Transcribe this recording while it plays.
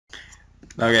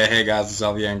Okay, hey guys, it's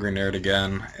TheAngryNerd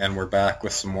again, and we're back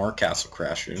with some more Castle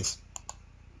Crashers.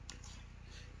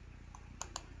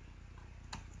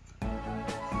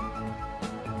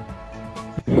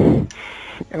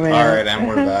 Alright, and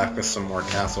we're back with some more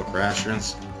Castle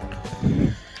Crashers.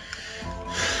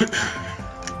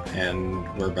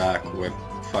 And we're back with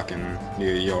fucking,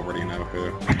 you already know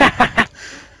who.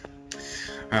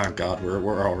 Oh god,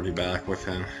 we're already back with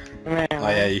him. Oh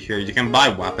yeah, you can buy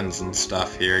weapons and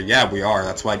stuff here. Yeah, we are.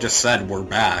 That's why I just said we're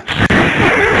back.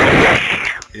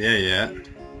 Yeah.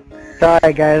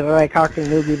 Sorry guys, I like hawking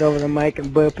newbies over the mic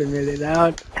and burping really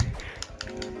loud.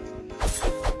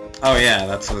 Oh yeah,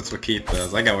 that's what Keith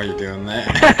does. I got what you're doing there.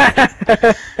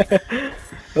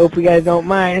 Hope you guys don't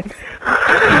mind.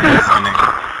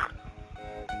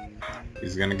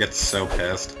 He's gonna get so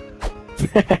pissed.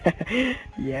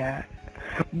 Yeah.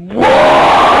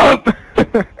 Whoop!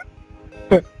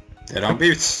 Yeah, don't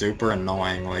be super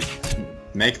annoying, like,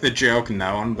 make the joke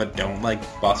known, but don't, like,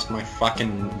 bust my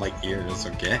fucking, like, ears,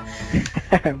 okay?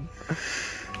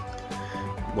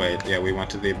 Wait, yeah, we went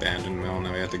to the abandoned mill,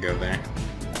 now we have to go there.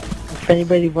 If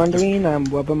anybody's wondering, I'm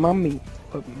rubbing my meat.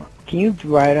 Can you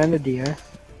ride on the deer?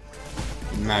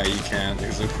 No, you can't,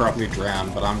 because it'll probably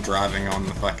drown, but I'm driving on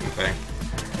the fucking thing.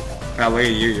 Now look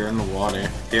at you, you're in the water.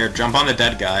 Here, jump on the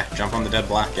dead guy. Jump on the dead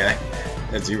black guy,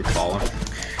 as you would call him.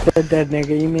 The dead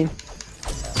nigga, you mean?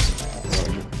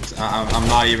 I'm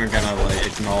not even gonna, like,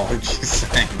 acknowledge you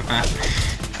saying that.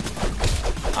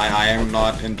 I am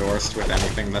not endorsed with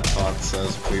anything that Todd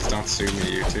says. Please don't sue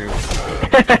me, YouTube.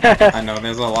 I know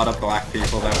there's a lot of black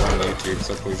people that run YouTube,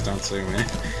 so please don't sue me.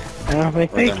 I don't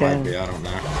think they can. Or there might be, I don't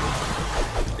know.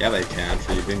 Yeah, they can,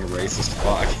 for you being a racist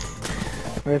fuck.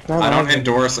 I don't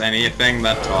endorse anything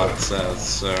that Todd says,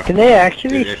 so... Can they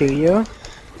actually sue you?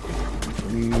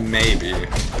 Maybe.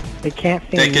 They can't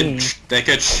sue me. They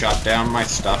could shut down my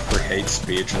stuff for hate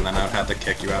speech, and then I'd have to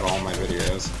kick you out of all my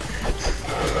videos.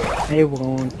 They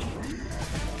won't.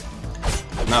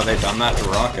 No, they've done that to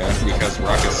Rocket, because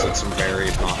Rocket said some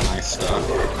very not nice stuff.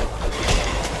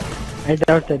 I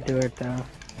doubt they do it, though.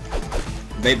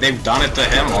 They've done it to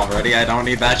him already, I don't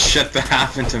need that shit to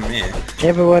happen to me.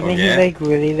 Yeah, but wasn't he, like,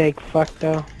 really, like, fucked,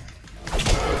 though?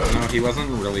 No, he wasn't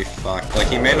really fucked. Like,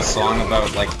 he made a song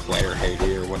about, like, player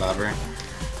Haiti or whatever.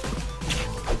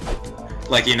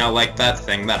 Like, you know, like that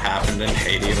thing that happened in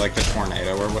Haiti, like the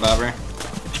tornado or whatever.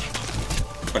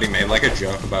 But he made, like, a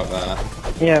joke about that.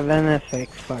 Yeah, then that's, like,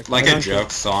 fucked. Like a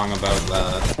joke song about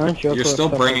that. You're still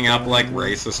bringing up, like,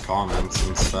 racist comments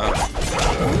and stuff.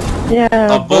 Yeah,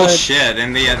 oh, bullshit.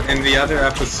 In the other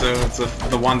episodes of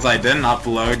the ones I didn't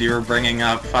upload, you were bringing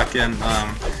up fucking,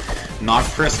 not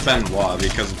Chris Benoit,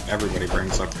 because everybody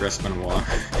brings up Chris Benoit.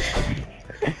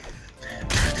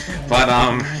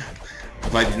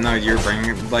 But no, you're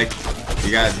bringing, like,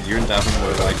 you and Devin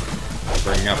were, like,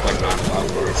 bringing up, like,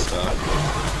 9/11 and stuff.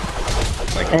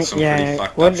 Like, some pretty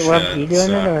fucked up shit. Was he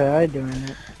doing it, or was I doing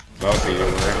it? Both of you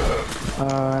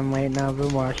were. I might not be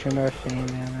watching or seeing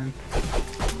that, man.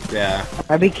 Yeah.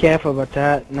 I'd be careful about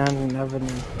that. 9/11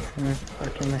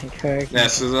 fucking, like, correct. Yeah,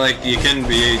 so, like, you can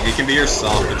be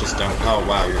yourself, but just don't, oh,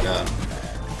 wow, you're dead.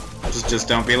 Just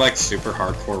don't be, like, super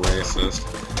hardcore racist.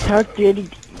 Talk dirty.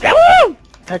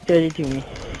 Talk dirty to me.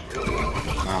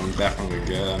 I'm definitely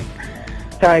good.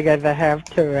 Sorry guys, I have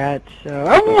Tourette's,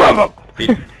 so...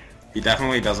 He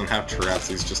definitely doesn't have Tourette's,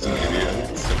 he's just an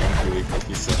idiot, so don't believe what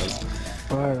he says.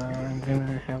 I'm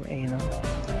gonna have anal.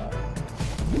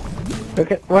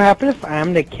 Okay, what happens if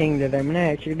I'm the king, then I'm gonna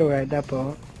actually ride that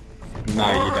boat?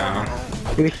 No, you don't.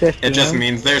 It just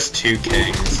means there's two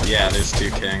kings. Yeah, there's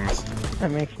two kings.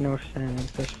 That makes no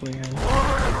sense, that's weird.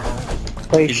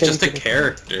 He's just a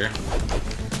character.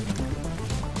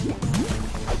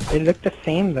 They look the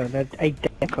same though, that's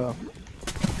identical.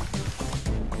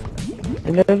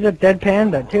 And there's a dead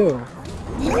panda too.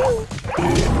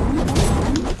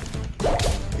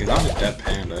 He's not a dead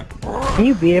panda. Can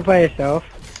you beat it by yourself?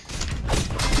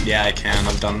 Yeah, I can.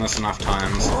 I've done this enough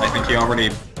times. I think you already...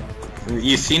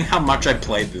 You've seen how much I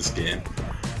played this game.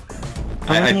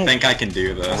 I think I can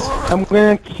do this. I'm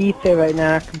gonna keep it right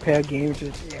now, compare games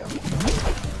with you.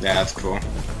 Yeah, that's cool.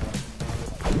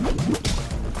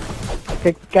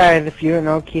 Guys, if you don't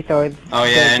know, Keith always... Oh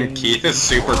yeah, and Keith is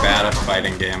super bad at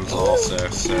fighting games also,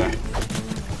 so...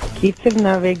 Keith is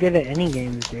not very good at any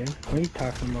games, dude. What are you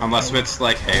talking about? Unless it's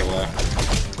like Halo.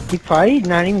 He's probably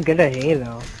not even good at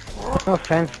Halo. No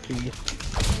offense, Keith.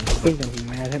 Please don't be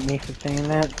mad at me for saying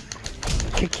that.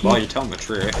 Keith... Well, you're telling the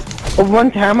truth. Well, one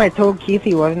time I told Keith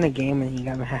he wasn't a game and he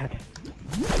got mad.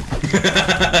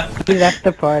 He left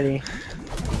the party.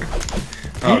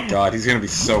 Oh god, he's gonna be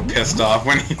so pissed off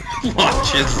when he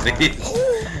watches these.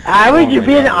 I was Oh my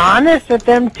being God. honest with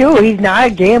them too. He's not a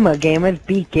gamer. Gamers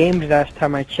beat games last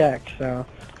time I checked, so.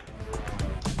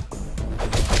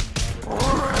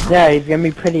 Yeah, he's gonna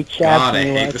be pretty chapped God, I when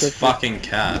he hate watches this fucking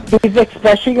cat. He's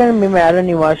especially gonna be mad when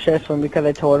he watches this one because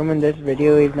I told him in this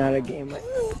video he's not a gamer.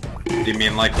 Do you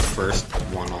mean like the first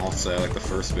one also, like the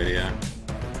first video?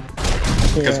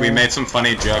 Because we Yeah. made some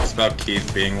funny jokes about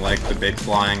Keith being like the big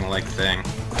flying like thing.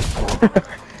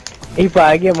 He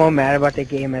probably get more mad about the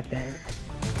gamer thing.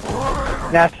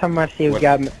 That's how much he What?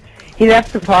 got me. He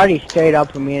left the party straight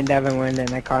up with me and Devin went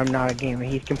and I called him not a gamer.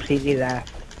 He's completely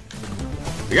left.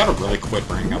 We gotta really quit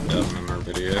bringing up Devin in our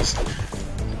videos.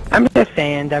 I'm just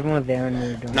saying, Devin was there when we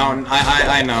were doing No, it.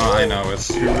 I know,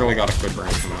 it's, we really gotta quit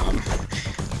bringing him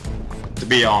up. To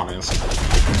be honest.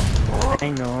 I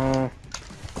know.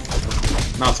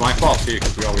 No, it's my fault too,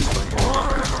 because we always bring him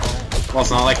up. Well,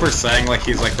 it's not like we're saying like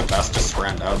he's like the bestest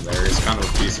friend out there, he's kind of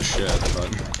a piece of shit,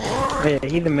 but... Yeah,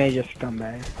 he's a major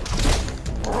scumbag.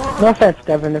 No offense,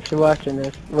 Devin, if you're watching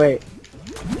this. Wait.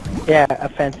 Yeah,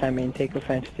 offense, I mean, take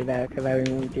offense to that, because I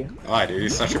removed you. Oh, dude,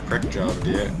 he's such a prick job,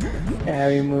 dude. Yeah, I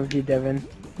removed you, Devin.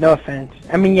 No offense.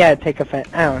 I mean, yeah, take offense.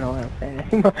 I don't know what I'm saying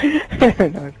anymore. I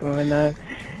don't know what's going on.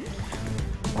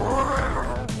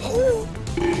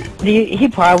 He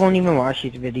probably won't even watch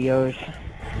these videos.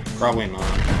 Probably not.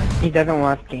 He doesn't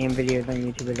watch game videos on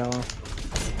YouTube at all.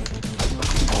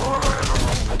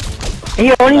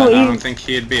 He I only don't think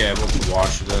he'd be able to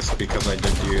watch this because I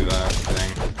did do that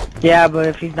thing. Yeah, but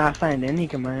if he's not signed in, he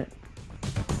can might.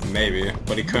 Maybe,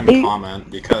 but he couldn't He- comment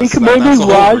because He can that's maybe the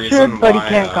whole watch reason it, but he why,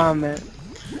 can't comment.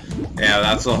 Yeah,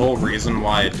 that's the whole reason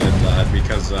why I did that,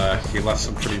 because he left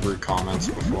some pretty rude comments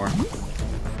before.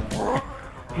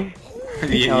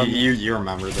 You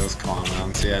remember those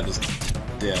comments, yeah,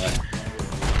 yeah.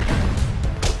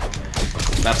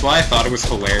 That's why I thought it was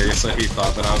hilarious that he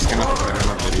thought that I was gonna put him in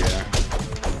a video.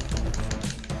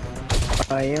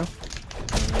 Are you?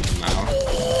 No.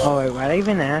 Oh wait, why'd I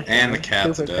even ask? And the That's a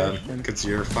cat's stupid dead, question. because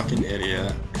you're a fucking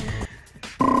idiot.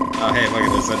 Oh hey, look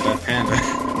at this, that dead panda.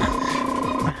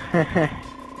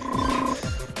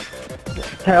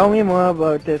 Tell me more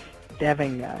about this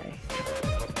Devin guy.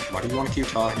 Why do you want to keep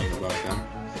talking about him?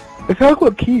 Let's talk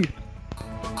about Keith.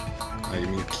 Oh, you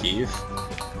mean Keith?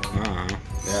 Oh,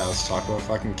 yeah, let's talk about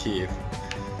fucking Keith.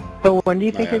 So when do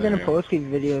you think Yeah, you're gonna there you go. post these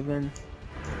videos then?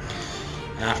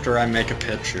 After I make a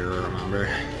picture, remember?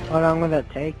 How long will that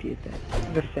take, do you think?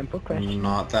 It's a simple question.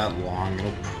 Not that long,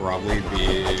 it'll probably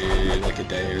be like a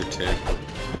day or two.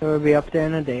 So it'll be up there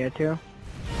in a day or two?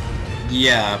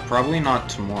 Yeah, probably not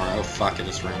tomorrow. Oh fuck, I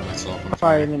just ran myself on Probably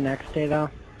fire. the next day though.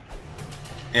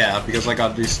 Yeah, because I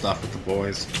gotta do stuff with the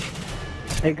boys.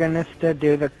 They're gonna still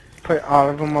do the, put all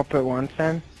of them up at once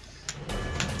then?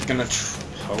 Gonna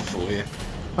hopefully.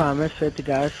 Promise with the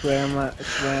guy, swear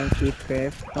on Keith's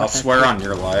grave. I'll swear on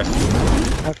your life.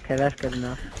 Okay, that's good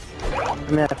enough. I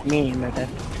mean, that's mean, but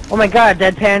that's... Oh my god,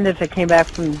 dead pandas that came back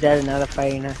from the dead and now they're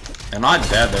fighting us. They're not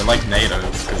dead, they're like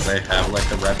natives, because they have like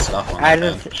the red stuff on I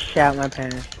their just head. shot my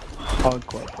pants.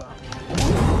 Hardcore, bro.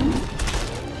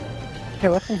 Okay,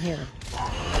 what's in here?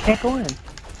 Can't go in.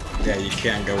 Yeah, you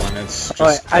can't go in, it's just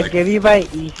Alright, I'll like... give you by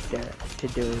Easter to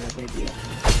do the video.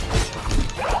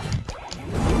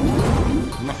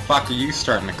 When the fuck are you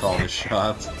starting to call the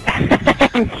shots?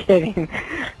 I'm kidding.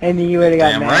 I knew you would've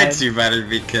got Damn mad. right, you better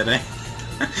be kidding.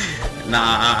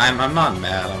 Nah, I'm not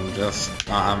mad. I'm just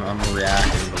I'm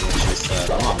reacting to what you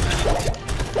said. I'm not mad.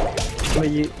 But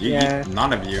yeah.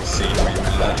 None of you have seen me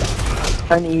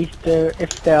mad. On Easter, if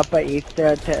they're up by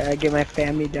Easter, to get my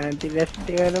family down to listen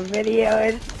to the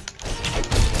videos.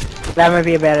 That might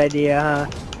be a bad idea, huh?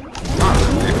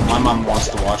 Not really. My mom wants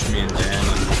to watch me and Dan,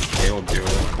 and they will do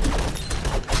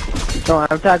it. No,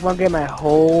 I'm talking about getting my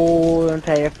whole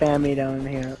entire family down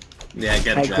here. Yeah,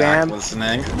 get My Jack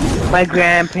listening. My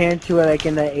grandparents who are like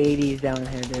in the 80s down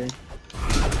here, dude.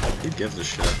 Who gives a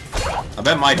shit? I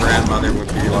bet my grandmother would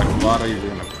be like, Vado, you're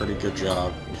doing a pretty good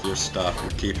job with your stuff.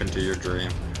 You're keeping to your dream.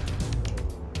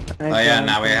 Oh yeah,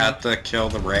 now we have to kill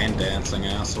the rain dancing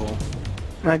asshole.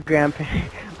 My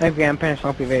grandparents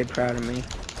won't be very proud of me.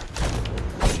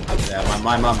 Yeah,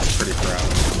 my mom's pretty proud of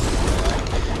me.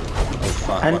 Oh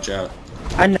fuck, watch out.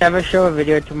 I never show a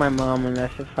video to my mom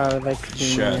unless if I was like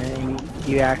seeing Should. it and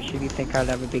you actually think I'd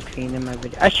have a big scene in my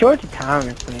video. I show it to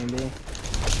Thomas maybe.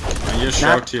 When you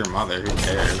show it to your mother, who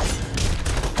cares?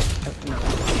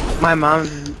 My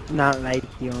mom's not like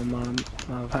your mom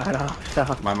at all,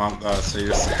 so. My mom, so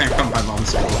you're saying my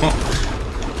mom's cool?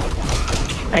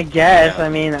 I guess, Yeah. I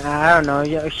mean, I don't know,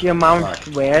 your mom Fuck.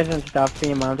 swears and stuff, and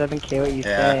your mom doesn't care what you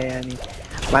Yeah. say, I mean,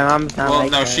 my mom's not Well,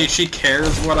 like no, that. she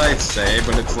cares what I say,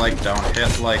 but it's like, don't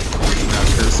hit, like, you know,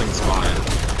 cursing's fine.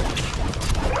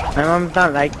 My mom's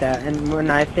not like that, and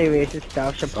when I say racist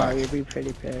stuff, she'll probably be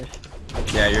pretty pissed.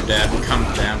 Yeah, your dad would come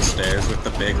downstairs with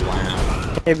the big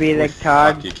lamp. It'd be like,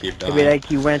 Fuck, Todd, you keep it'd be dying.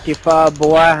 like, you went too far,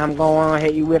 boy, I'm gonna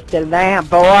hit you with the lamp,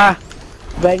 boy!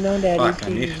 But no, Daddy, Fuck, I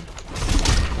need...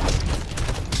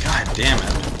 God damn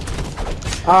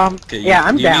it. Okay, yeah,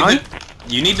 I'm down.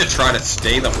 You need to try to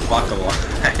stay the fuck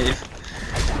alive.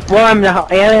 Well, I'm the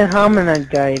alien hominoid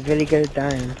guy, he's really good at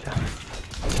dying, so...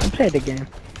 I'll play the game.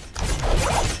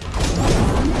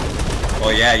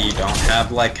 Well, yeah, you don't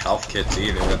have, like, health kits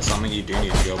either. That's something you do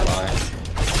need to go buy.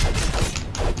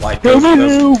 Like, Tell me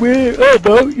little bit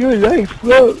about your life,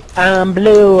 bro. I'm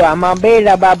blue, I'm a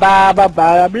beta ba ba ba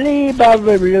ba blee ba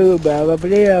ba blue ba ba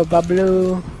blee ba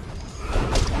blue.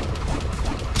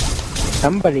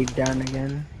 Somebody's down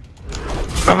again.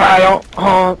 I don't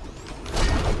honk.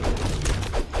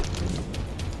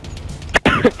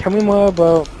 Tell me more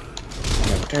about...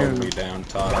 I'm totally down,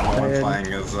 Todd. I'm only playing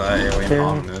as Alien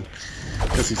Hominid.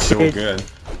 Because he's so good.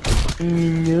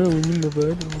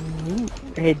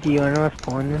 Hey, do you wanna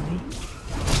spawn with me?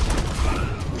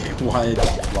 Why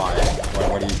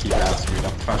do you keep asking me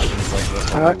dumb questions like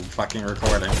this when we're fucking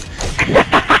recording?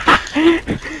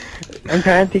 I'm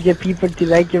trying to get people to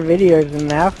like your videos and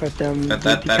laugh at them.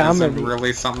 That isn't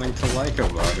really something to like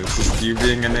about it. It's just you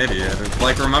being an idiot. It's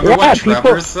like, remember what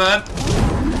Trevor said?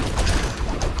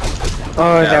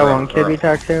 Oh, yeah, that one kid we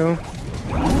talked to?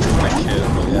 My kid,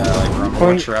 but yeah, like, remember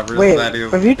what Trevor said?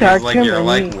 He's like, you're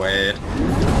like Wade.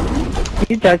 Did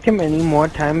you talk to him any more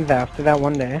times after that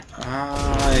one day?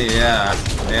 Yeah.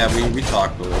 Yeah, we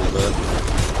talked a little bit.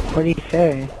 What did he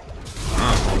say?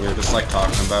 We were just like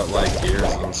talking about like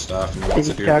gears and stuff. And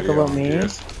did he talk about me?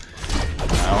 Gears.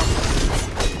 No.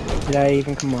 Did I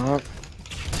even come up?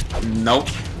 Nope.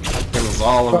 It was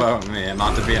all about me, and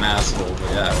not to be an asshole, but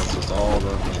yeah, it was just all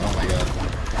about me. Oh my god.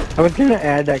 I was gonna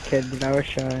add that kid, but I was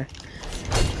shy.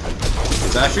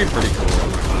 It's actually pretty cool.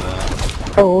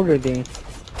 How old are they? I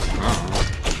don't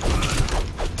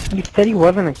know. You said he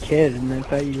wasn't a kid, and I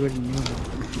thought you wouldn't know.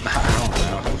 I don't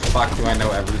know. How the fuck do I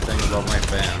know everything about my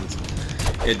fans?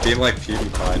 It'd be like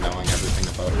PewDiePie knowing everything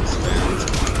about his fans.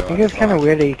 I think it's kind of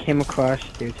weird that he came across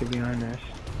you, to be honest.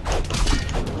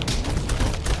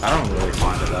 I don't really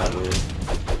find it that weird.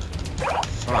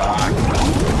 Fuck.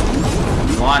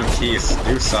 Come on, Keith,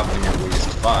 do something at least.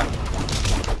 Fuck.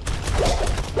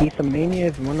 Keith Mania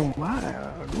is running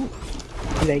wild. Ooh.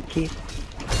 You like Keith?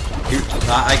 Dude,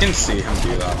 I can see him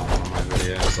do that on one of my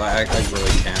videos. I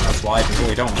really can. That's why I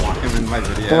really don't want him in my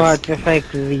videos. Well, just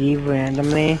like leave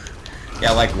randomly.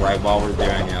 Yeah, like right while we're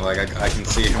doing it. Like I can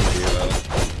see him do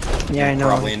that. Yeah, I know.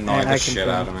 Probably annoy the shit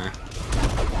out of me.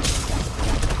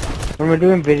 When we're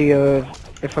doing videos,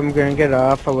 if I'm gonna get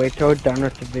off, I'll wait till we're done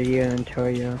with the video and tell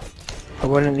you. I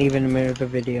wouldn't leave in the middle of the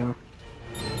video.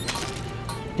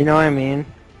 You know what I mean?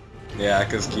 Yeah,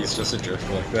 because Keith's just a jerk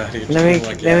like that.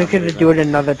 Then we could do it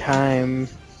another time.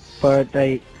 But,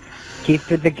 like, Keith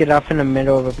would get off in the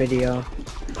middle of a video.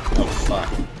 Oh, fuck.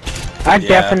 I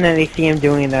definitely see him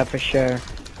doing that for sure.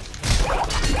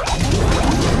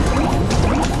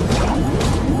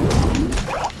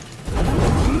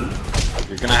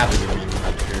 You're gonna have to do me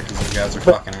right here, because you guys are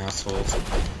fucking assholes.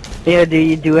 Yeah, dude,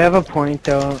 you do have a point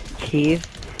though, Keith.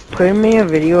 Putting me a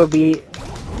video would be...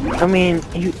 I mean,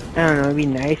 I don't know, it'd be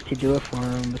nice to do it for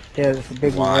him, but still, it's a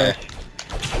big risk.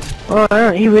 Well, I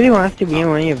don't, he really wants to be in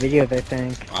one of your videos, I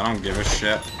think. I don't give a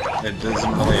shit. It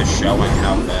doesn't really showing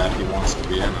how bad he wants to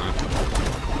be in it.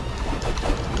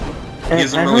 He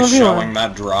isn't really showing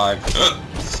that drive.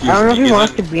 I don't know if he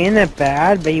wants to be in it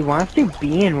bad, but he wants to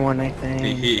be in one, I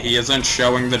think. He isn't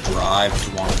showing the drive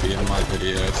to want to be in my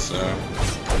videos, so...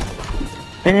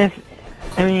 And if...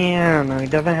 I mean, I don't know, he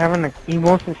doesn't have an... He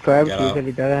won't subscribe to you because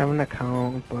he doesn't have an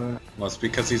account, but... Well, it's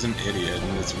because he's an idiot,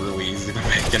 and it's really easy to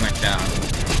make an account.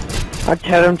 I'll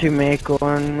tell him to make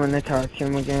one when I talk to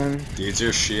him again. Use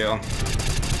your shield.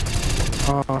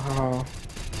 Oh,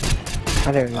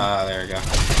 there we go. There we go.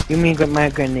 You mean with my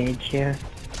grenade here?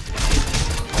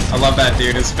 I love that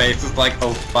dude, his face is like,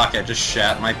 oh fuck, I just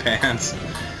shat my pants.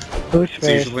 Whose It's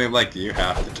face? usually like you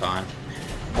half the time.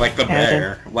 Like the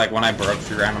bear, like when I broke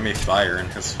through enemy fire and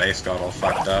his face got all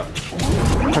fucked up.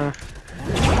 Huh.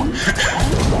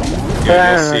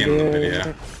 You'll see in the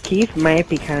video. Keith might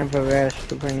be kind of a risk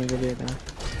to bring the video though.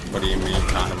 What do you mean,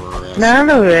 kind of a risk? Not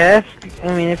a risk,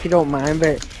 I mean if you don't mind,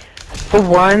 but for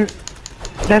one,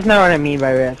 that's not what I mean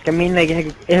by risk. I mean like,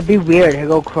 it'd be weird, he'll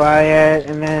go quiet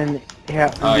and then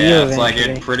oh yeah, it's like,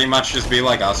 it'd pretty much just be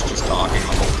like us just talking the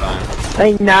whole time.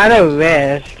 Like, not a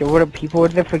risk. People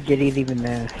would forget he's even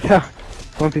there. So,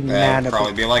 won't be mad it'd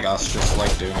probably be like us just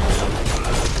like doing it.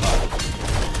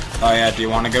 Oh yeah, do you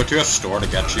want to go to a store to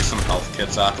get you some health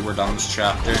kits after we're done this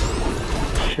chapter?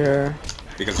 Sure.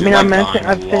 Because you're like dying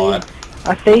a lot.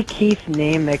 I say Keith's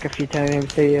name like a few times.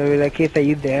 And say, oh, like, Keith, are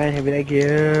you there? And he'll be like,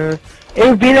 yeah. It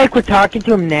would be like we're talking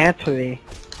to him naturally.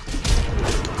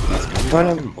 That's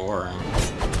gonna be fucking boring.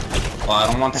 Well, I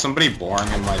don't want somebody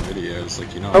boring in my videos,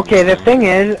 like, you know. Okay, the thing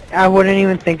is, I wouldn't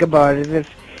even think about it.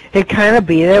 It'd kind of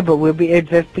be there, but it'd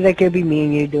just be like it'd be me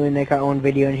and you doing like our own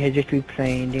video, and he'd just be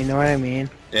playing. Do you know what I mean?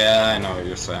 Yeah, I know what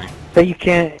you're saying. But you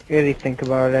can't really think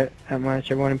about it that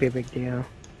much. It wouldn't be a big deal.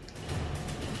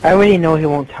 I already know he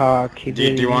won't talk. Do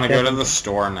you want to go to the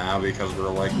store now because we're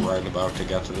like right about to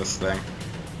get to this thing?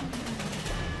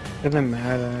 Doesn't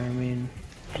matter. I mean.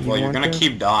 Well, you're gonna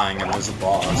keep dying and there's a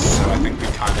boss, so I think we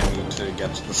kinda need to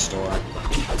get to the store.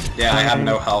 Yeah, I have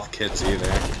no health kits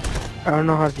either. I don't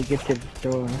know how to get to the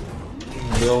store.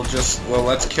 Well,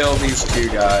 let's kill these two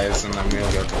guys and then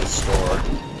we'll go to the store.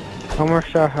 How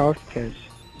much are health kits?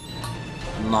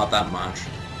 Not that much.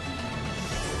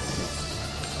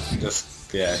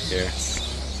 Just, yeah, here.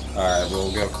 Alright,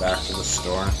 we'll go back to the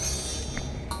store.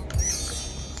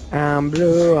 I'm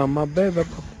blue, I'm a baby.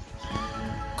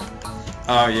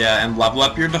 Oh yeah, and level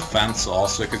up your defense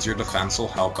also, because your defense will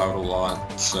help out a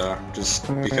lot. So, just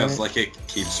because like it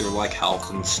keeps your like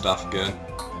health and stuff good.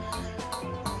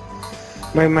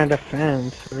 Wait, my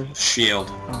defense? Shield.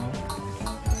 Oh.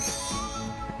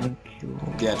 Thank you.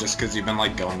 Yeah, just because you've been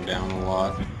like going down a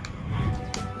lot.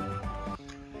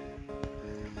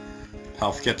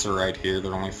 Health kits are right here,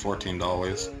 they're only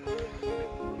 $14.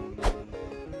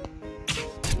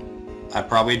 I'd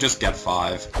probably just get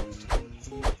 5.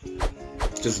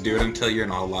 Just do it until you're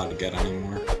not allowed to get any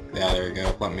more. Yeah, there you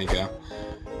go. Let me go.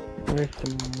 Where's the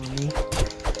money?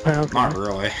 Okay. Not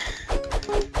really.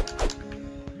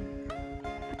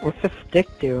 What's the stick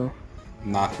do?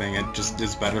 Nothing. It just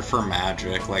is better for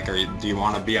magic. Like, do you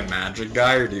want to be a magic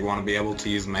guy, or do you want to be able to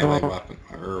use melee weapon,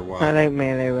 or what? I like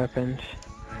melee weapons.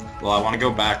 Well, I want to go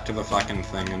back to the fucking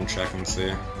thing and check and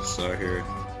see. So here.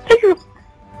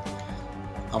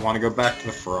 I want to go back to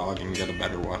the frog and get a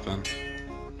better weapon.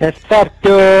 That's that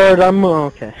dude, I'm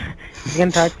okay. You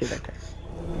can talk to that guy.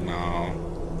 No.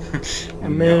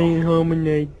 I'm a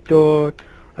homemade dog.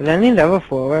 Are there any level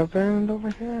 4 weapons over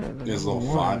here? There's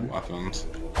level 5 weapons.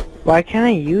 Why can't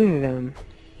I use them?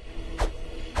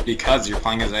 Because you're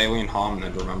playing as Alien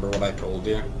Hominid, remember what I told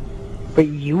you? But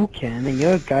you can, and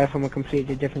you're a guy from a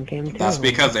completely different game too. That's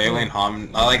because Alien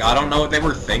Hominid, like, I don't know what they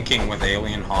were thinking with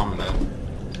Alien Hominid.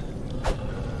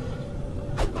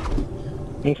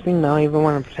 Makes me not even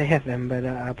want to play with them, but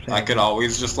I'll play. I could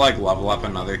always just like level up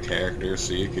another character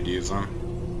so you could use them.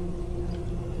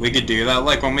 We could do that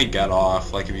like when we get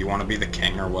off, like if you want to be the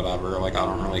king or whatever, like I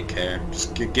don't really care.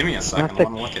 Just give me a second, I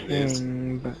want to look at these.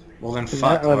 Well then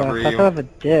fuck whoever you... That's a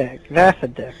dick. That's a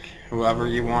dick. Whoever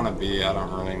you want to be, I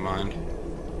don't really mind.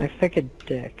 Looks like a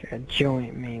dick. A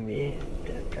joint maybe.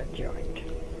 Dick, a joint.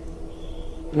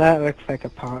 That looks like a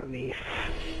pot leaf.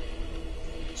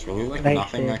 It's really like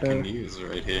nothing I can use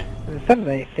right here. Is that a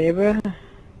lightsaber?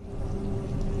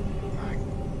 I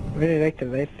really like the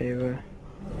lightsaber.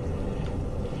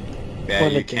 Yeah,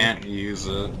 you can't use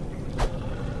it.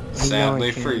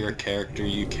 Sadly for your character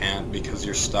you can't because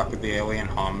you're stuck with the Alien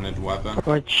Hominid weapon.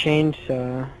 Or a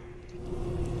chainsaw.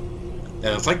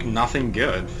 Yeah, it's like nothing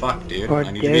good. Fuck dude. Or I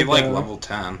need to be like level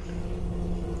 10.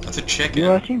 That's a chicken.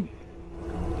 You actually...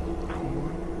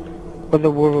 Or the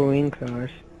Wolverine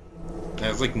claws.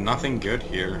 There's like nothing good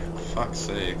here, for fuck's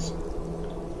sakes.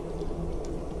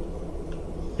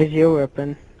 Is your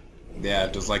weapon? Yeah,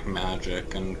 it does like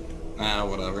magic and...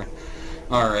 whatever.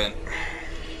 Alright.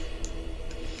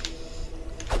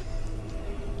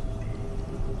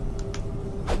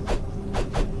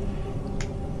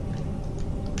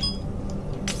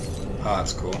 Oh,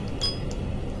 that's cool.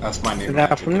 That's my new Is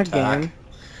that from the attack. game?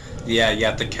 Yeah, you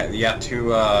have to,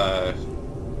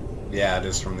 yeah, it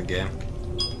is from the game.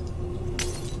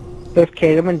 So is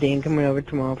Caleb and Dean coming over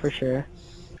tomorrow for sure?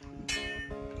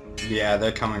 Yeah,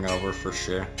 they're coming over for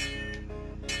sure.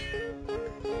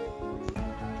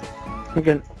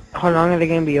 Okay, how long are they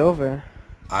gonna be over?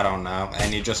 I don't know,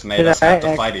 and you just made us have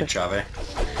to fight each other.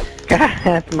 God,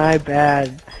 that's my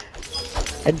bad.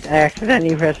 I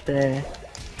accidentally pressed A.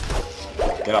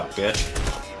 Get up, bitch.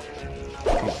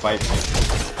 Come fight me.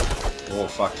 Oh,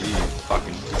 fuck you, you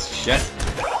fucking piece of shit.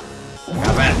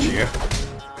 I'm at you.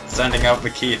 Sending out the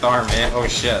Keith army. Oh,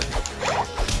 shit.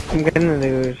 I'm gonna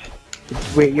lose.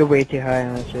 Wait, you're way too high,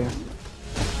 aren't you?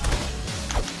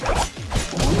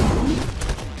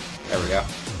 There we go.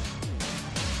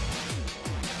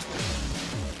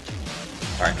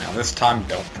 Alright, now this time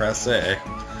don't press A.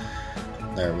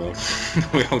 There,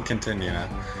 we'll continue now.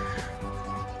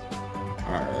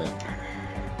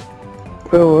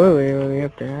 Oh, were we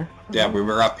up there? Yeah, we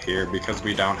were up here because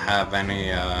we don't have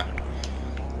any,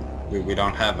 we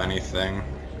don't have anything.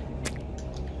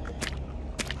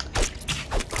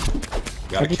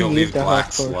 Gotta kill these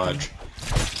black sludge.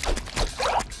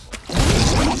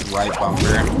 Right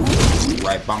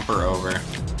bumper over.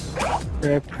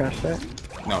 Did I press it?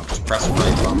 No, just press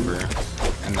right bumper.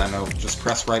 And then just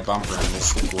press right bumper and we'll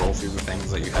scroll through the things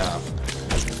that you have.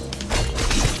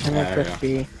 And then press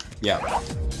B. Yeah.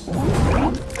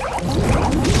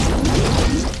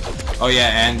 Oh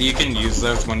yeah, and you can use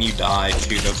those when you die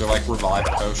too. Those are like revive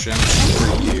potions for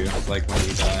you, like when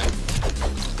you die.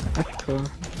 That's cool.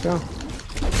 Let's go.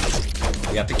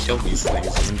 We have to kill these things,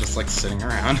 even just like sitting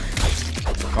around.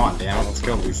 Come on, damn it, let's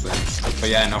kill these things. But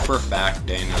yeah, I know for a fact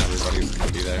Dane and everybody's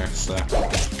gonna be there, so.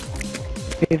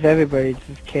 It's everybody,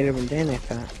 just Caleb and Dane, I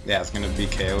thought. Yeah, it's gonna be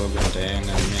Caleb and Dane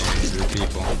and me, 3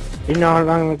 people. You know how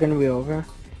long we're gonna be over?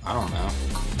 I don't know.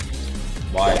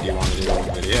 Why do you want to do a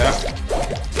video?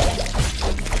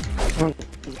 Well,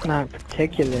 not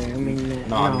particular, I mean,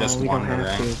 no, I'm just we wondering. don't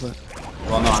have to, but...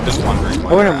 Well, no, I'm just wondering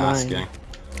why you're asking.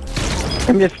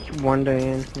 I'm just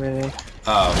wondering, really.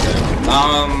 Oh, okay.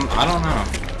 I don't know.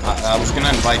 I was gonna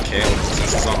invite Caleb,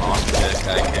 since he's on off dick,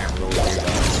 I can't really do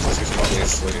that, since he's probably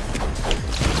asleep.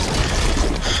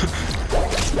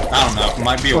 I don't know, it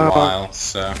might be a while,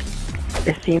 so...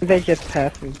 It seems like just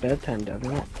past his bedtime,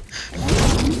 doesn't it? He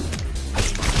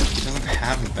doesn't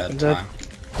have a bedtime.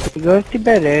 He goes to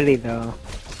bed early, though.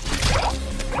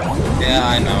 Yeah,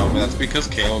 I know, but that's because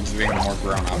Caleb's being more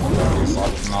grown up about it.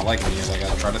 He's not like me, like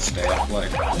I try to stay up like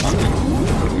fucking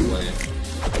really late.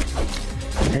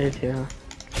 I do too.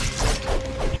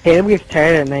 Caleb gets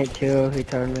tired at night too, he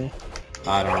told me.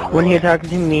 I don't know. When he was talking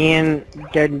to me and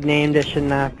their name that should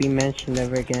not be mentioned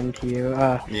ever again to you,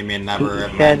 you mean never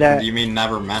you mean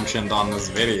never mentioned on this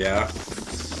video?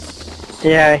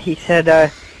 Yeah, he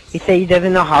said he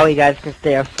doesn't know how you guys can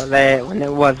stay up so late when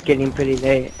it was getting pretty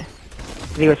late.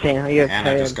 He was saying how you and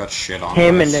I just got shit on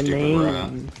him by and the stupid name.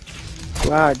 rat.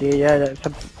 Wow, dude, yeah, that's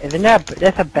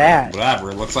a bad.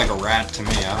 Whatever, it looks like a rat to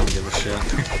me, I don't give a shit.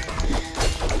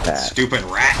 Bad. Stupid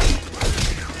rat!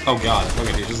 Oh god, look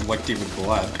at you, just licked you with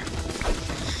blood.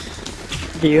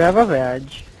 Do you have a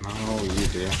badge? No, you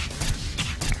do.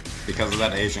 Because of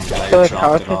that Asian guy So who his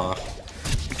chopped it house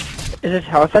off. Is his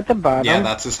house at the bottom? Yeah,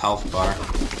 that's his health bar.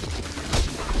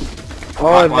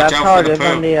 Oh, Watch that's out how for it the is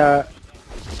on poop. the,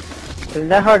 isn't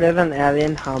that how it is on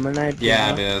Alien Hominide?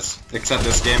 Yeah, it is. Except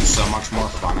this game's so much more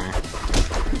funny.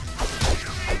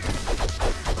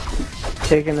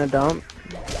 Taking a dump?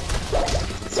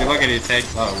 See, look at you take.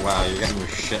 Oh wow, you're getting your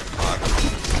shit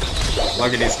fucked.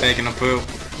 Look at he's taking a poop.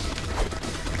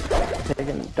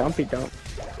 Taking a dumpy dump.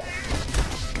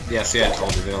 Yeah, see, I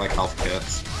told you they're like health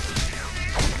kits.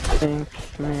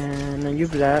 Thanks, man. Are you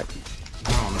black?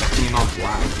 No, I'm definitely not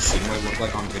black. You see what I look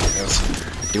like on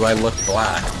videos. Do I look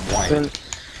black? I'm white.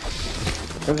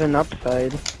 There's an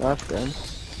upside. That's good.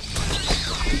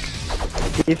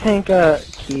 Do you think,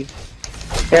 Keith...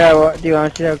 Yeah, do you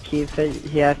want to see how Keith said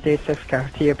he has to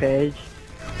subscribe to your page?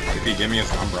 If you give me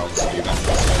his number, I'll just do that.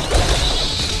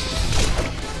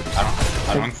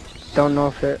 I don't know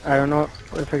if it... I don't know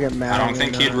if I get mad. I don't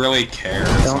think he'd really care.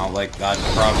 It's not like that,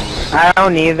 probably. I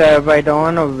don't either, but I don't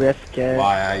want to risk it.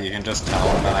 Why? You can just tell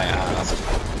him that I asked.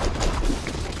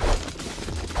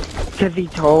 Because he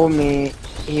told me,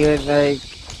 he was like...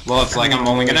 Well, it's like I'm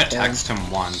only gonna text him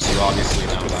once. You obviously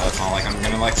know that. It's not like I'm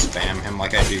gonna like spam him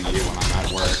like I do you when I'm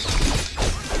at work.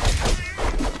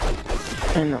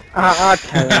 I know. I'll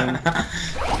tell him.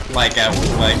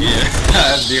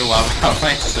 Do you love how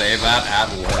I say that at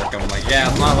work? I'm like, yeah,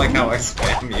 it's not like how I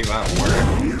spam you at work.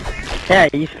 Yeah,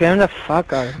 you spam the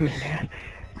fuck out of me, man.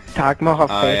 Talking about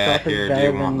how face off is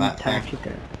better than taxi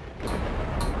there.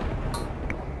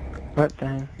 What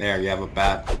thing? There, you have a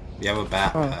bat. You have a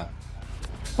bat pet.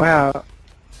 Wow.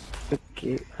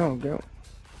 Okay. Oh, go.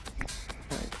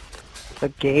 It's a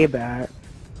gay bat.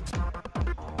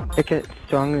 It gets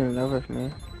stronger in love with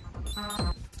me.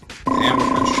 Damn, we're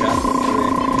gonna chat for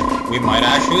 3. We might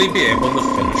actually be able to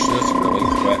finish this really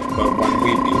quick, but when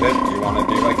we beat it, do you want to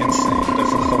do like insane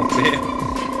difficulty?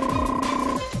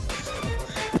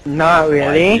 Not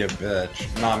really. Like, you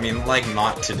bitch. No, I mean like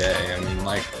not today. I mean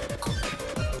like...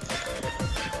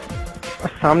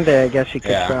 Someday I guess you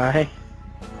could try.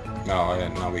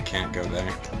 No, we can't go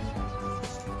there.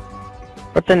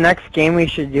 But the next game we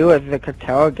should do is the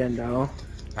cartel again, though.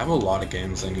 I have a lot of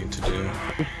games I need to do.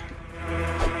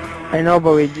 I know, but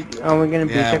are we gonna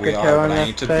beat the cartel on I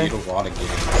need to beat a lot of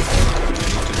games.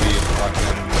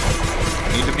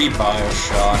 I need to beat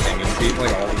Bioshock, I need to beat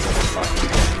like all these other fucking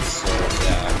games, so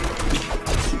yeah.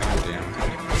 God damn.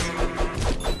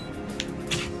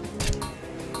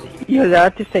 You're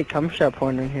allowed to say cum shot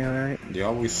porn in here, right? You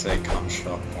always say cum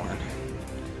shot porn.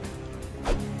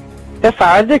 If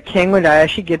I was the king, would I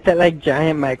actually get that like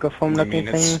giant microphone You looking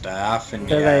mean it's thing? staff, and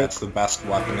So, yeah, like- it's the best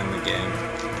weapon in the game.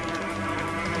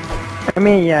 I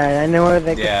mean, yeah, I know it's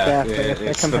like a Yeah, staff, but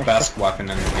it's like the best weapon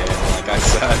in the game, like I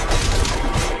said.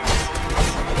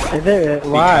 Is it?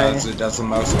 Why? Because it does the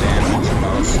most damage,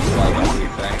 most, like,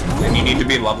 everything. And you need to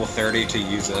be level 30 to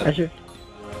use it.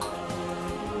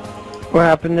 What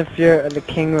happened if you're the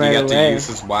king right You get away? to use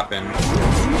his weapon.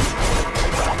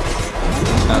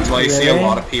 That's why you see a Really?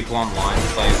 lot of people online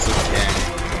play as the king.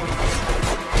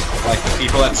 Like, the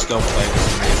people that still play this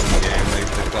amazing game, they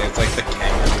play as, like, the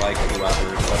king or, like,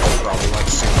 whoever, but they're probably, like,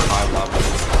 super high level.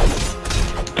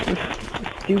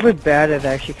 Stupid bat is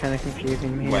actually kind of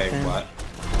confusing me. Wait, I think. what?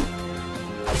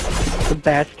 The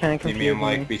bat's kind of You confusing mean,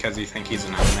 like, me. because you think he's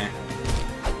an enemy?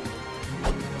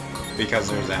 Because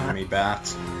there's enemy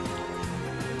bats?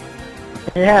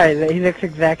 Yeah, he looks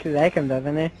exactly like him,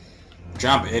 doesn't he?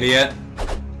 Jump, idiot!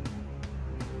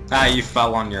 Ah, you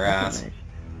fell on your ass.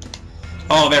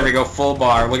 Oh, there we go, full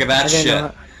bar. Look at that I didn't shit.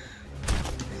 know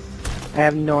I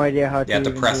have no idea how to You have to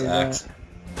even press do X. that.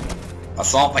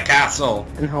 Assault the castle!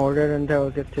 And hold it until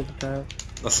it gets to the top.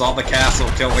 Assault the castle,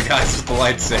 kill the guys with the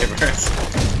lightsabers.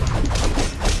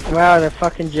 Wow, they're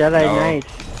fucking Jedi No. Knights.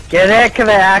 Get it? Cause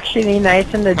they're actually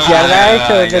Knights in the Jedi,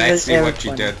 so I it see what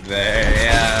you did there.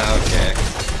 Yeah, okay.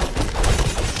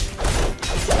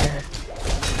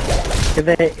 Cause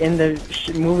they, in the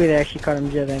movie they actually called them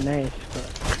Jedi Knights. But...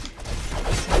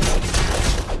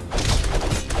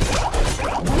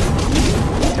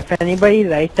 If anybody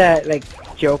liked that like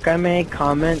joke I made,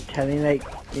 comment telling like,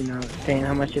 you know, saying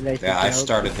how much you liked Yeah, the I joke,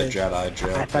 started the because Jedi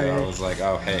joke. I thought I it was like,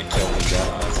 oh hey, kill the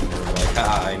Jedis. And you were like,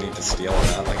 ah, I need to steal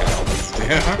that like I always do.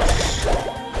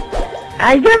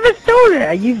 I never stole it!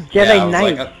 I used Jedi Yeah, I was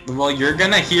Knights. like, well, you're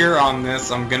gonna hear on this,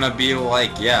 I'm gonna be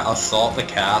like, yeah, assault the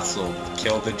castle,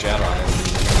 kill the Jedi. And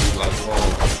you're gonna be like, well,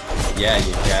 yeah,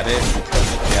 you get it?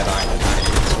 Because the Jedi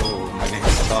Knights. Oh, my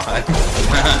name's Todd.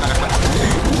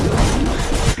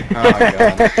 Oh my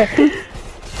god.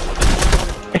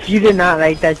 If you did not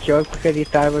like that joke because you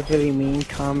thought it was really mean,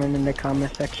 comment in the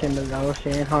comment section below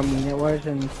saying how mean it was,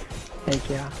 and like,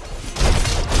 yeah.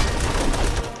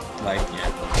 Like, yeah.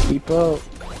 People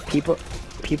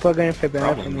are gonna feel bad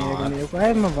Probably for me. They're not. gonna be like, why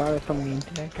is Mavara so mean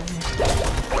to that guy?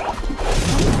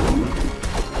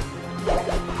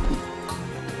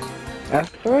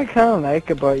 That's what I kind of like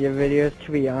about your videos,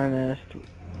 to be honest.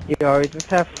 You always just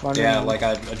have fun. Yeah, with like,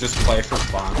 I just play for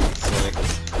fun. It's like,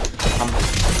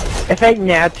 it's like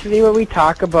naturally what we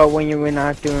talk about when we're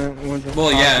not doing.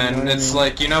 well, yeah, and it's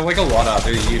like, you know, like a lot of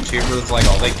other YouTubers, like,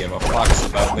 all they give a fuck's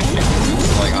about the games.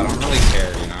 It's like, I don't really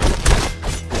care, you know?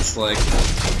 It's like,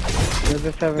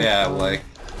 yeah, like,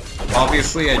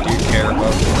 obviously I do care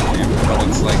about the game, but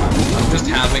it's like, I'm just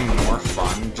having more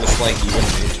fun, just like you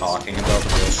and me talking about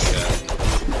real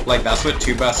shit. Like, that's what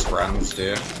Two Best Friends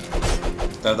do.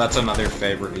 That's another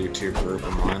favorite YouTube group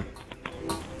of mine.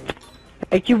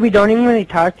 Actually, we don't even really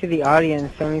talk to the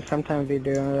audience, only sometimes we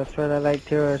do, and that's what I like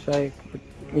too. It's like,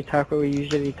 we talk what we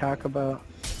usually talk about.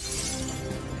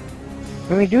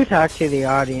 And we do talk to the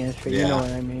audience, but you know what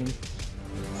I mean.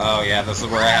 Oh yeah, this is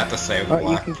where I have to save the Oh,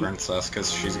 Black Princess,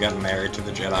 because she's getting married to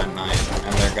the Jedi Knight,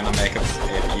 and they're gonna make an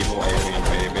evil alien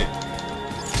baby.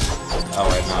 Oh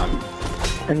wait,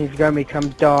 no. And he's gonna become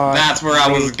dog. That's where I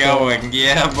was going,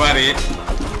 yeah buddy.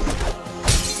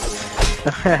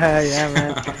 Yeah,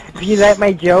 man. If you like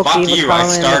my joke, Fuck leave a you, I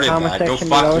comment in the started comment that. Go section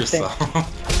fuck below. yourself.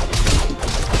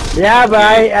 Yeah, but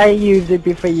I used it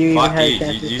before you even Fuck had a you,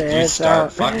 chance to say you it.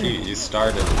 start. So. Fuck you, you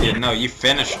started. Yeah, no, you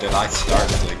finished it, I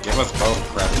started it. Give us both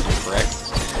credit, you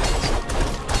pricks.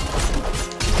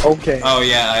 Okay. Oh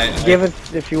yeah, Give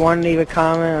us, if you want to leave a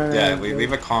comment. Yeah,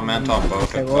 leave a comment on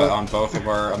both of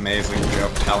our amazing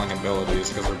joke telling abilities,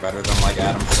 because we're better than like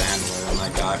Adam Sandler and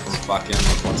that guy from fucking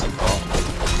what's it called?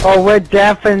 Oh, we're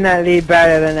definitely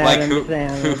better than Like Adam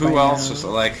Sandler. who else? Just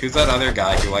like who's that other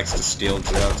guy who likes to steal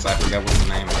jokes? I forget what his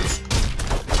name is.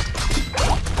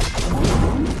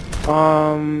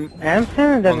 Adam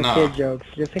Sandler doesn't no. steal jokes.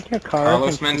 You think your car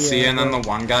Carlos Mencia and then the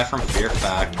one guy from Fear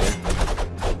Factor.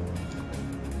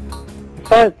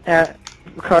 But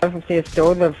Carlos Mencia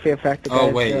stole the Fear Factor. Oh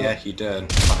wait, yeah, he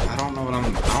did. I don't know what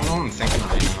I'm thinking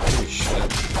right now. Holy shit.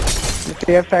 The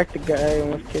Fear Factor guy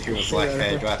almost kicked He the was shit like, out of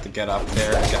hey, her. do I have to get up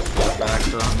there and get Fear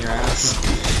Factor on your ass?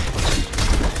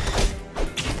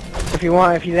 If you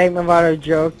like Mavado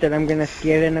joke that I'm gonna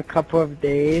skip in a couple of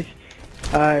days,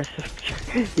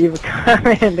 leave a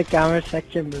comment in the comment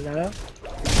section below.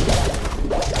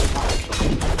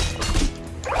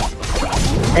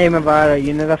 Hey Mavado,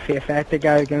 you know the fear factor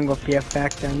guy is gonna go fear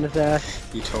factor on his ass?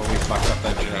 You totally fucked up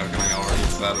that joke and I already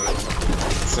said it.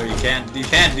 So you can't do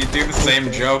the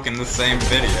same joke in the same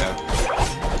video.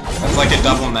 That's like a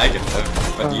double negative,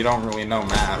 but you don't really know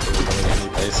math or really any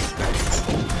basic things.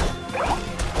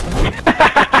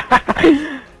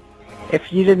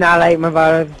 If you did not like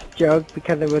Mavado's joke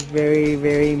because it was very,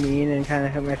 very mean and kind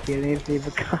of hurt my feelings, leave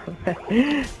a comment.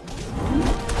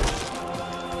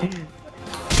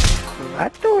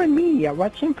 What doing me? I'm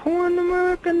watching porn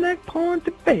American like porn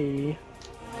to pay.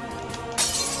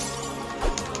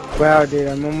 Wow, dude,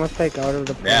 I'm almost like out of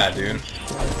the Yeah, dude.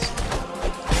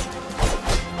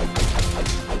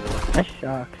 That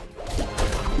sucks.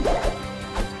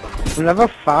 I'm level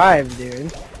 5,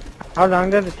 dude. How long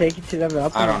does it take you to level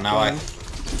up? I don't know.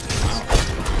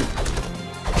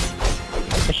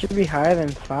 I should be higher than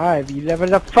 5. You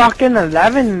leveled up fucking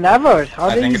 11 levels. How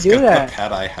did you do that? I think it's because of the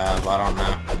pet I have. I don't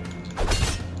know.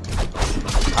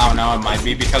 I don't know. It might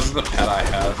be because of the pet I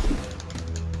have.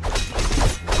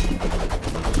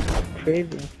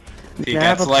 Crazy. He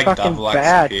gets like double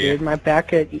bat, XP. dude. My back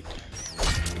could eat.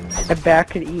 My back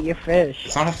could eat your fish.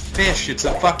 It's not a fish. It's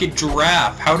a fucking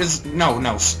giraffe. How does?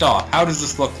 No, stop. How does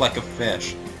this look like a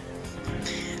fish?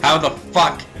 How the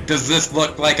fuck does this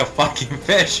look like a fucking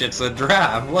fish? It's a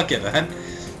giraffe. Look at it.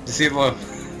 You see the?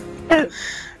 It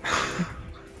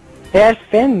has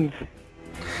fins.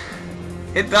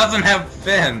 It doesn't have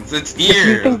fins. It's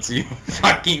ears. You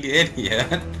fucking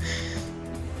idiot.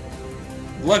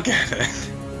 Look at it.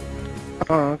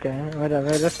 Oh, okay. Whatever.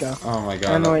 Let's go. Oh my god.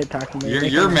 I don't know what you're talking about.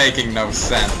 You're making no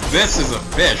sense. This is a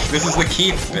fish. This is the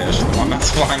Keith fish, the one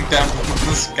that's flying down from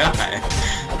the sky.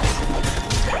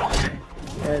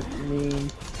 That's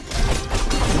mean.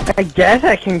 I guess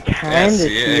I can kinda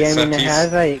see. I mean, it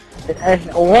has like it's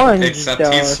orange. Except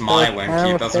though, he's so smiling.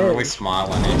 Keith doesn't really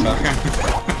smile anytime.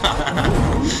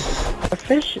 A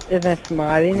fish isn't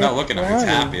smiling. No, look at him. He's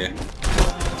happy.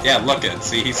 Yeah, look at it.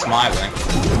 See, he's smiling.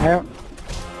 I don't.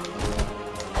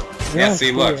 Yeah,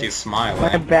 see, look, he's smiling.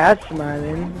 My bat's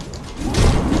smiling.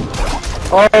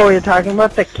 Oh, you're talking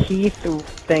about the Keith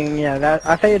thing, yeah, that,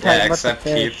 I thought you were talking about the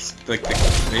fish. Keith's,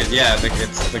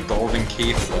 it's the golden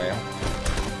Keith whale.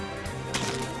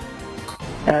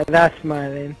 Yeah, that's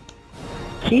smiling.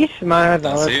 Keith smiles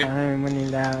all the time when he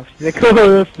laughs. He's like,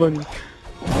 oh, that's funny.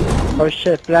 Oh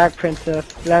shit, Black Princess.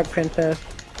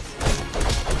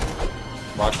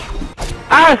 Watch.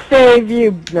 I'll save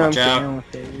you! No, I'm kidding, I won't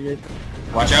save you.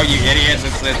 Watch out, you idiot!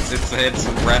 It's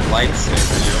a red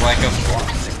lightsaber. You're like a.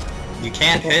 You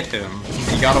can't hit him.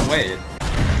 You gotta wait.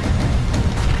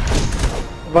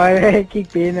 Why do I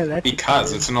keep being electric?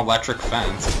 Because it's an electric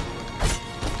fence.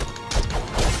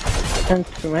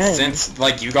 Since when? Since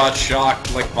like you got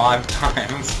shocked like 5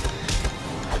 times.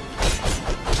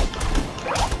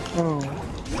 Oh.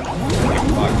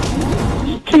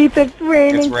 Fuck. Keith, it's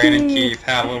raining. It's raining Keith.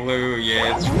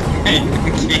 Hallelujah! It's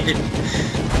raining Keith.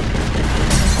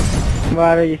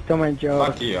 Why do you steal my joke?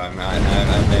 Fuck you, I made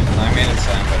it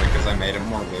sound better because I made it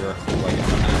more lyrical, like, oh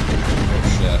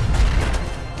shit.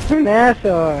 I'm an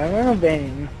asshole, I'm a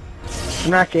bang.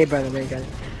 I'm not gay, by the way, guys.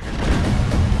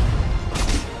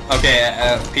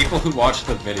 Okay, people who watch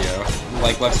the video,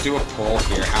 like, let's do a poll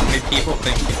here. How many people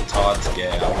think Todd's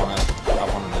gay? I wanna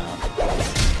know.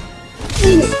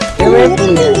 Get away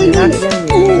from me, you're not getting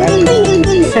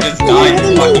me. Just die,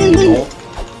 you fucking dolt.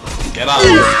 Get up.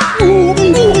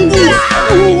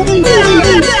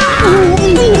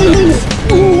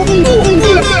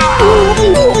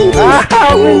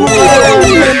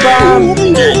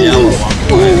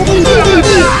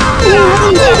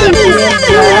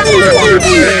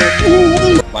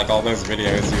 Like all those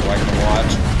videos you like to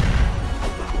watch.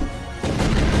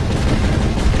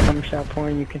 Come shot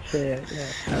porn, you can say it.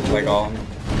 Yeah. Like all.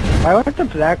 Why wasn't the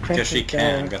Black Princess? Because she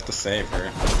can. Got to save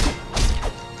her.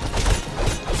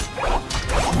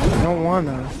 I don't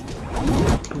wanna.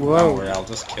 Whoa. Don't worry, I'll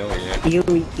just kill you. You.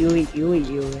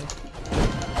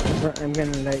 I'm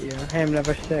gonna let you. Hey, I'm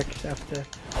level 6 after.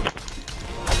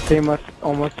 Pretty much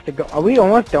almost to go. Are we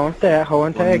almost done with that whole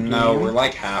entire game? No, we're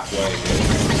like halfway.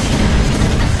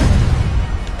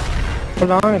 How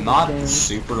long is Not this game?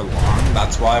 super long.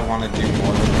 That's why I want to do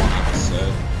more than one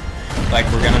episode. Like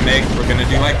we're gonna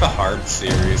do like the hard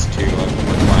series too. Like when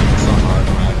we're playing some hard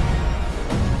mode.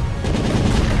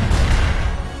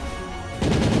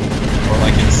 Or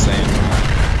like insane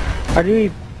mode.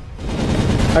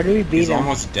 How do we beat He's him?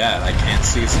 almost dead. I can't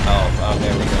see his health. Oh,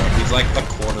 there we go. He's like a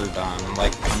quarter done.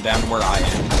 Like come down to where I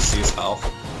am to see his health.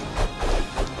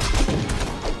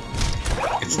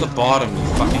 It's the bottom, you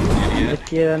fucking idiot. Let's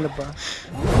get on the bus.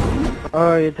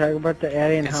 Oh, you're talking about the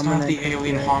alien It's hominid. not the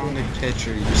alien picture. hominid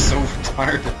picture. You're so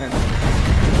retarded.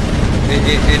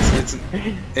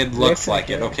 It looks like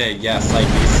it. Okay, yes, I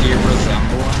do see a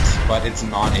resemblance, but it's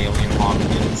not alien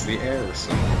hominid. It's the error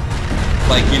symbol.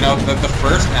 Like, you know, the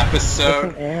first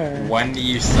episode, when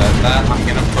you said that, I'm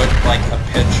gonna put, like, a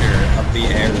picture of the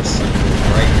error symbol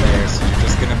right there, so you're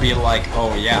just gonna be like,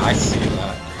 oh yeah, I see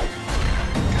that.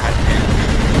 God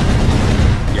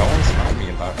damn. You always find me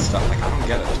about stuff, like, I don't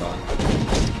get it, Todd.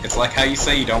 It's like how you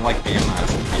say you don't like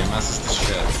BMS, and BMS is the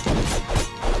shit.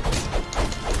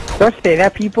 Don't say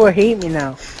that, people hate me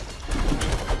now.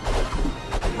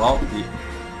 Well,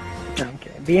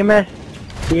 Okay, BMS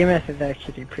is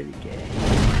actually pretty gay.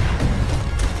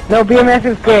 No, BMS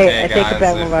is great. okay, I take it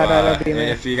back about other BMS.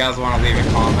 if you guys want to leave a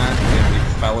comment, if you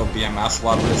fellow BMS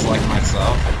lovers like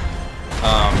myself,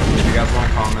 if you guys want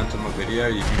to comment on the video,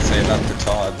 you can say that to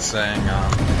Todd, saying,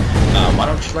 why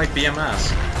don't you like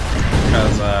BMS?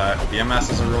 Because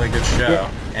BMS is a really good show,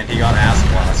 and he got ass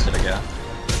blasted again.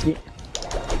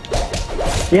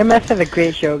 BMS is a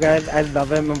great show, guys. I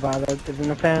love it. Movado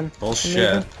isn't a fan.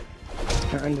 Bullshit.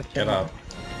 I understand. Get up.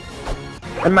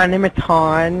 And my name is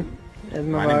Ton.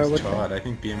 My name is Todd. I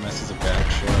think BMS is a bad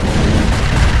show.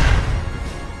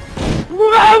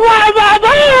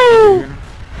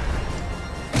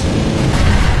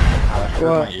 That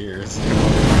hurt my ears.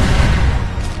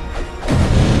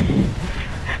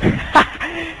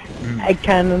 I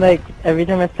kinda like, every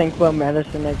time I think about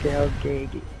medicine, I get all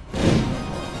gaggy.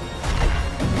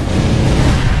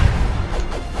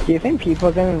 Do you think people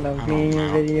are gonna love me in your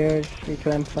videos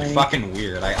because I'm funny? You're fucking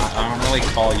weird. I don't really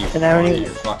call you And I don't funny. even...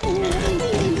 You're fucking weird.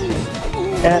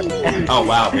 Oh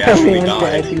wow, we actually died.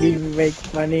 I actually make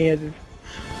funny as...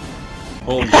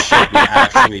 Holy shit, we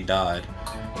actually died.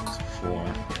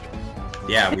 4.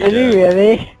 Yeah, we did. did. You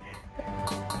really?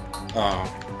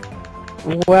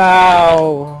 Oh.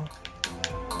 Wow.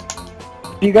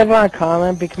 Do you guys want to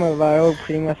comment, become a viral,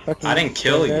 pretty much fucking... I didn't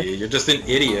kill you, you're just an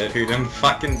idiot who didn't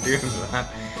fucking do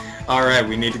that. Alright,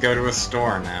 we need to go to a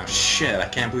store now. Shit, I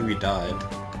can't believe we died.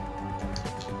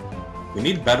 We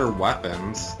need better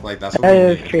weapons. Like, that's what we need.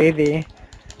 That is crazy.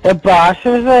 The boss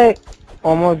was like,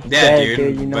 almost dead,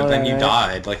 dude, you know but then that, you right?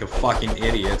 died like a fucking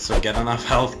idiot, so get enough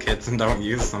health kits and don't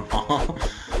use them all.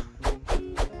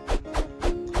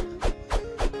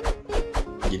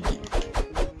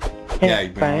 Yeah,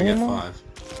 you can only get 5.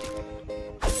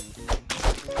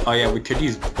 Oh yeah, we could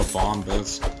use the bomb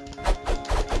boost.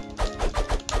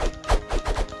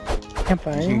 You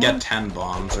can get 10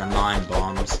 bombs or 9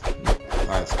 bombs. Alright,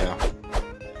 let's go.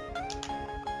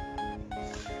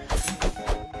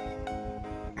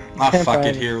 Ah, fuck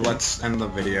it, here, let's end the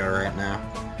video right now.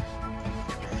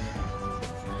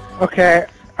 Okay,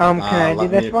 can I do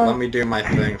this one? Let me do my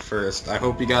thing first. I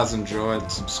hope you guys enjoyed,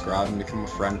 subscribe and become a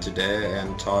friend today,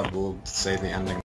 and Todd will say the ending.